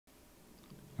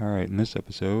Alright, in this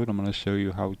episode I'm going to show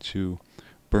you how to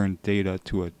burn data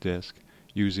to a disk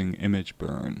using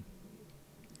Imgburn.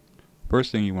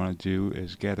 First thing you want to do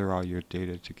is gather all your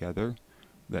data together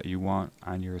that you want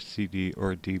on your CD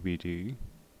or DVD.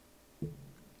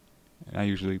 And I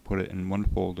usually put it in one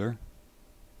folder.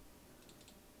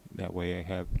 That way I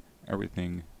have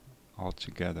everything all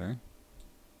together.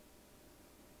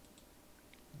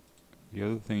 The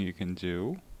other thing you can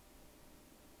do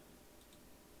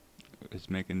is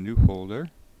make a new folder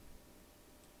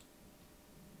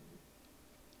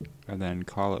and then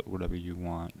call it whatever you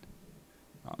want.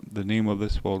 The name of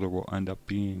this folder will end up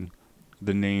being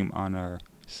the name on our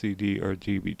CD or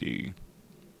DVD,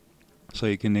 so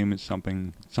you can name it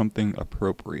something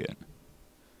appropriate.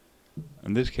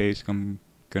 In this case, I'm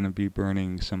going to be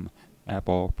burning some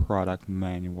Apple product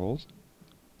manuals,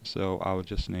 so I'll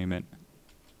just name it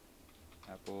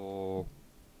Apple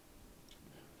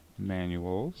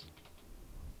Manuals.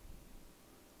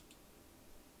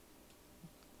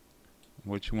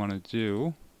 What you want to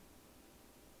do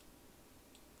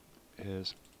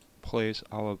is place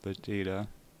all of the data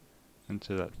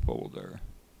into that folder.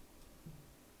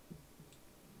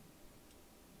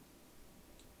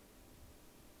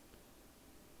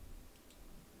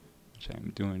 Which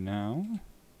I'm doing now.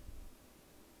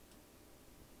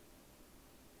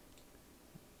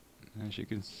 As you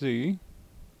can see,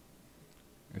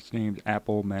 it's named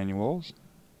Apple Manuals,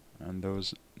 and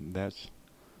that's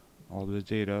all the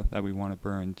data that we want to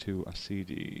burn to a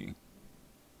CD.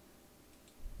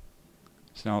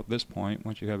 So now at this point,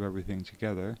 once you have everything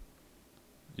together,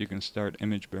 you can start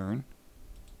Imgburn.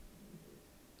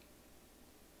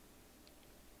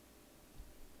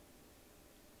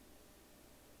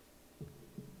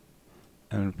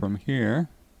 And from here,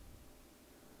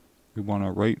 we want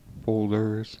to write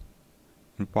folders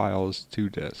and files to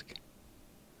disk.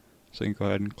 So you can go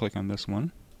ahead and click on this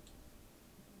one.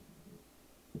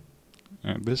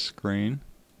 And this screen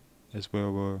is where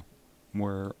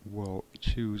we'll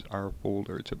choose our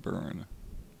folder to burn.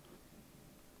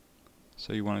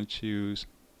 So you want to choose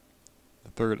the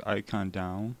third icon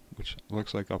down, which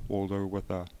looks like a folder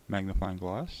with a magnifying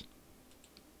glass.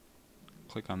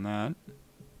 Click on that.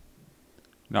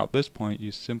 Now at this point,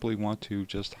 you simply want to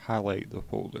just highlight the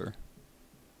folder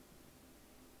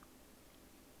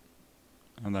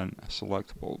and then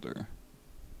select folder.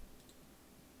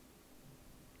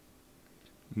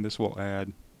 And this will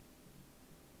add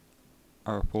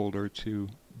our folder to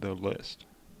the list.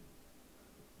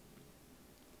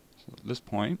 So at this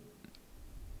point,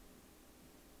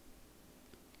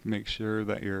 make sure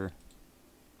that your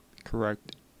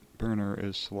correct burner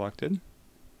is selected.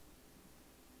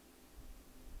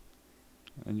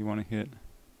 And you want to hit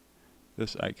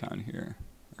this icon here,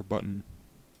 or button.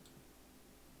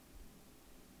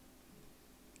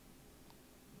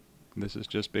 This is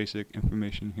just basic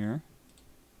information here.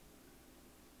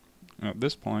 And at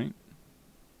this point,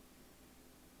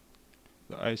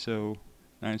 the ISO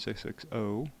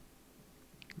 9660,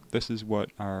 this is what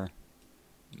our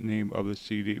name of the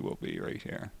CD will be right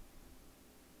here.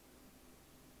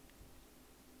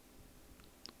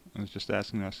 And it's just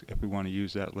asking us if we want to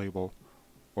use that label,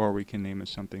 or we can name it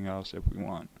something else if we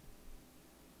want.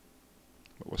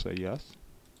 But we'll say yes.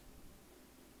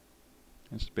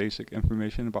 It's basic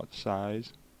information about the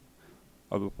size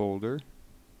of the folder.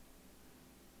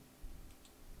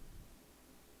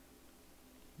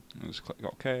 And just click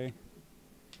OK.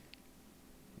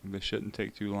 This shouldn't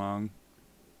take too long.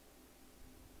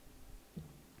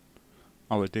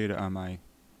 All the data on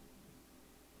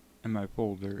in my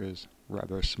folder is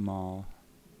rather small.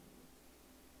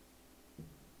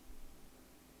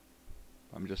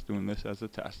 I'm just doing this as a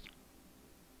test.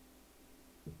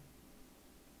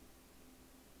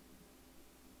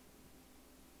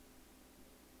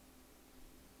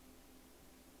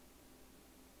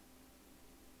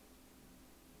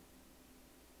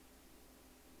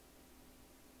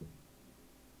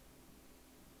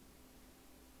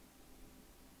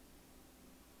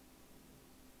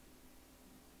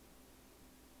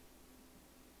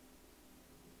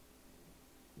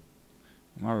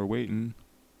 While we're waiting,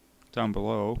 down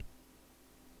below,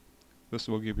 this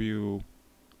will give you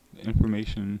the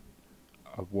information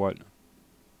of what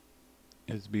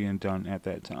is being done at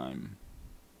that time.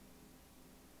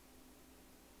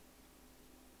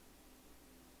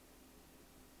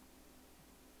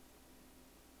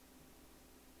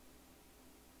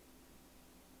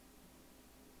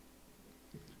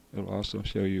 It'll also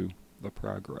show you the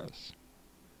progress.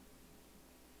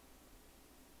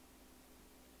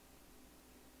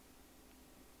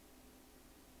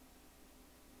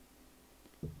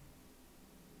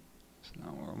 So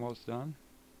now we're almost done.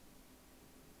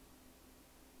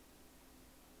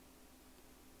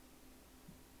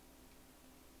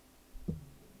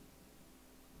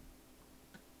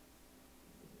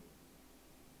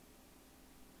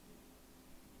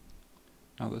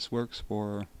 this works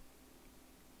for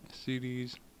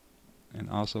CDs and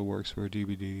also works for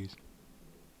DVDs.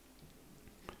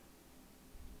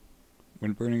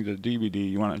 When burning the DVD,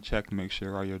 you want to check and make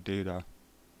sure all your data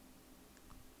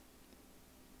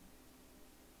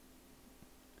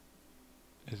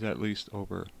is at least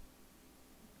over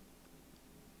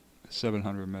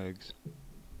 700 megs.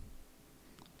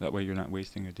 That way you're not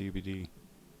wasting a DVD.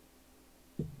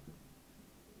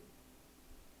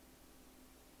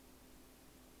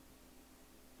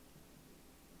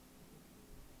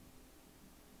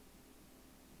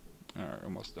 Alright,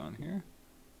 almost done here.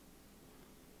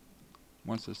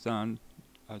 Once it's done,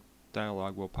 a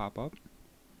dialog will pop up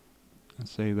and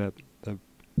say that the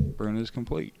burn is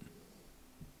complete.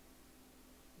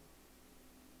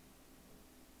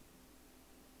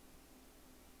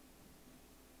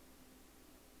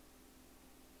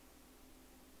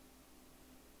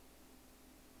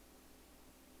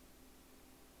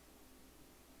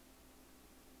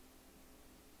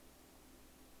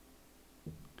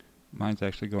 Mine's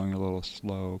actually going a little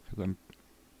slow because I'm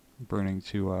burning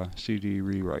to CD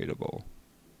rewritable.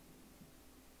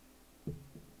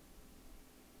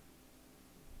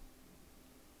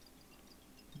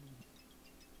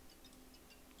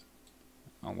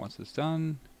 Once it's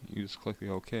done, you just click the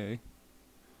OK.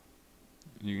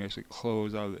 You can actually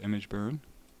close out of the Imgburn.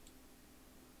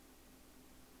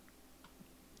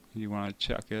 You want to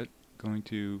check it, going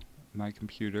to My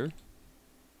Computer.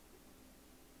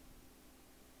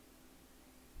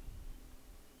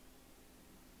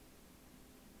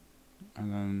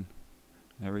 And then,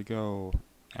 there we go,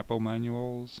 Apple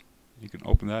Manuals. You can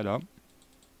open that up.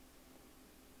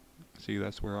 See,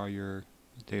 that's where all your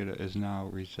data is now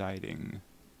residing.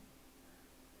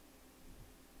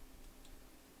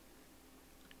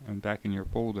 And back in your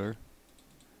folder,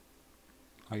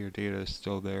 all your data is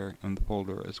still there in the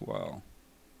folder as well.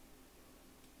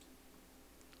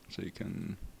 So you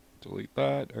can delete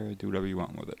that or do whatever you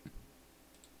want with it.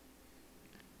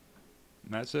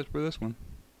 And that's it for this one.